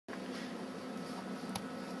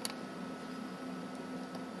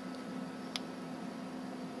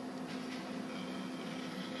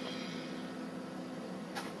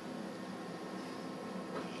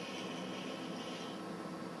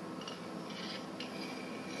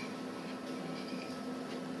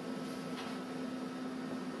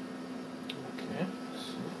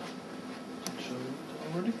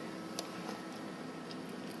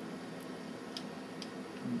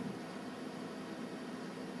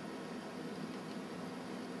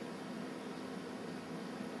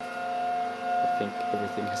think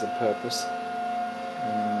everything has a purpose.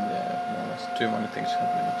 Yeah, no, there's too many things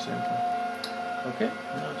happening at the same time. Okay,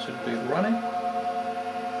 now it should be running.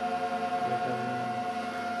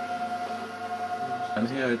 And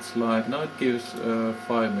here it's like, now it gives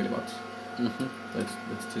 5 milliwatts.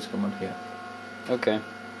 That's this command here. Okay. Okay.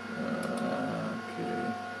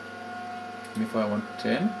 And if I want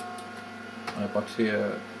 10, I put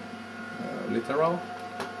here literal,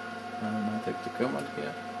 and I take the command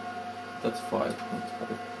here. That's 5. Let's put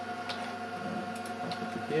it. I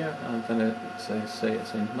put it here, and then it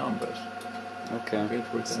says in numbers. Okay. It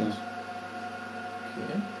returns.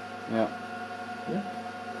 Okay. Yeah. Yeah.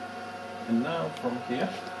 And now from here,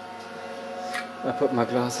 I put my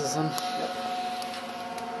glasses on.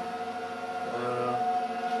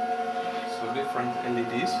 So different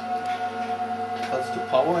LEDs. That's the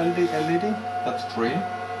power LED. That's green.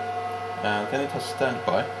 And then it has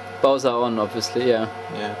standby. Both are on, obviously. Yeah.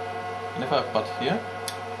 Yeah. And if I put here,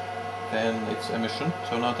 then it's emission.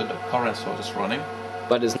 So now the current source is running.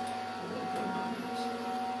 But it's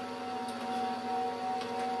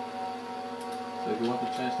So if you want to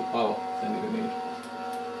change the power, then you need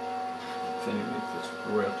this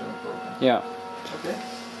real-time program. yeah. Okay.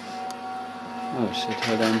 Oh shit!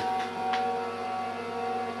 Hold on.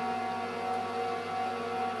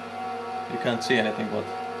 You can't see anything, but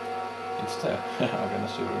it's there. I'm gonna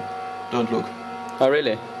show you. Don't look. Oh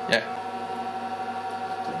really? Yeah.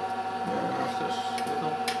 There's this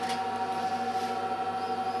little.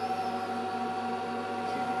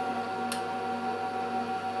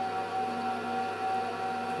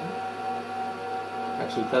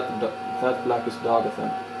 Actually, that black is darker than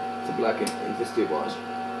the black in this device.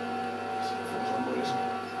 For some reason.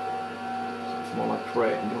 So it's more like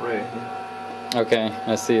gray here. Okay,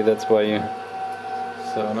 I see. That's why you.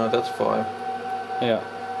 So now that's 5. Yeah.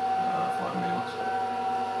 5 milliwatts.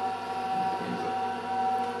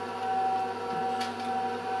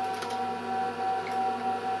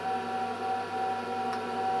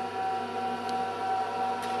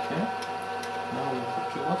 Okay. Now we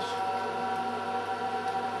have 2 watts.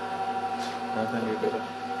 And then we better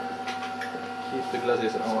keep the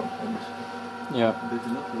glasses on. Yeah. Did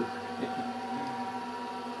you not look?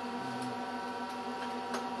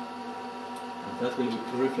 That will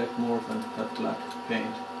reflect more than that black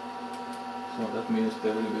paint. So that means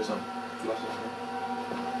there will be some flashes here.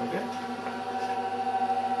 Okay?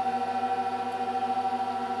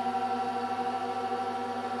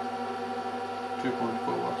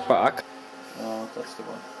 $2.4 watts. Fuck. That's the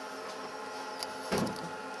one.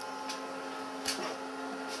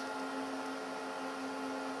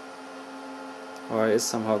 Oh, it is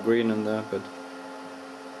somehow green in there, but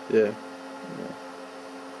Yeah.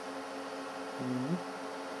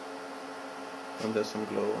 And there's some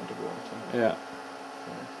glow on the wall. So. yeah.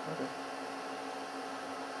 Okay.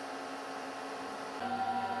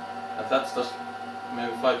 And that's just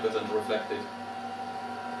maybe 5% reflected.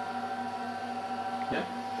 Yeah.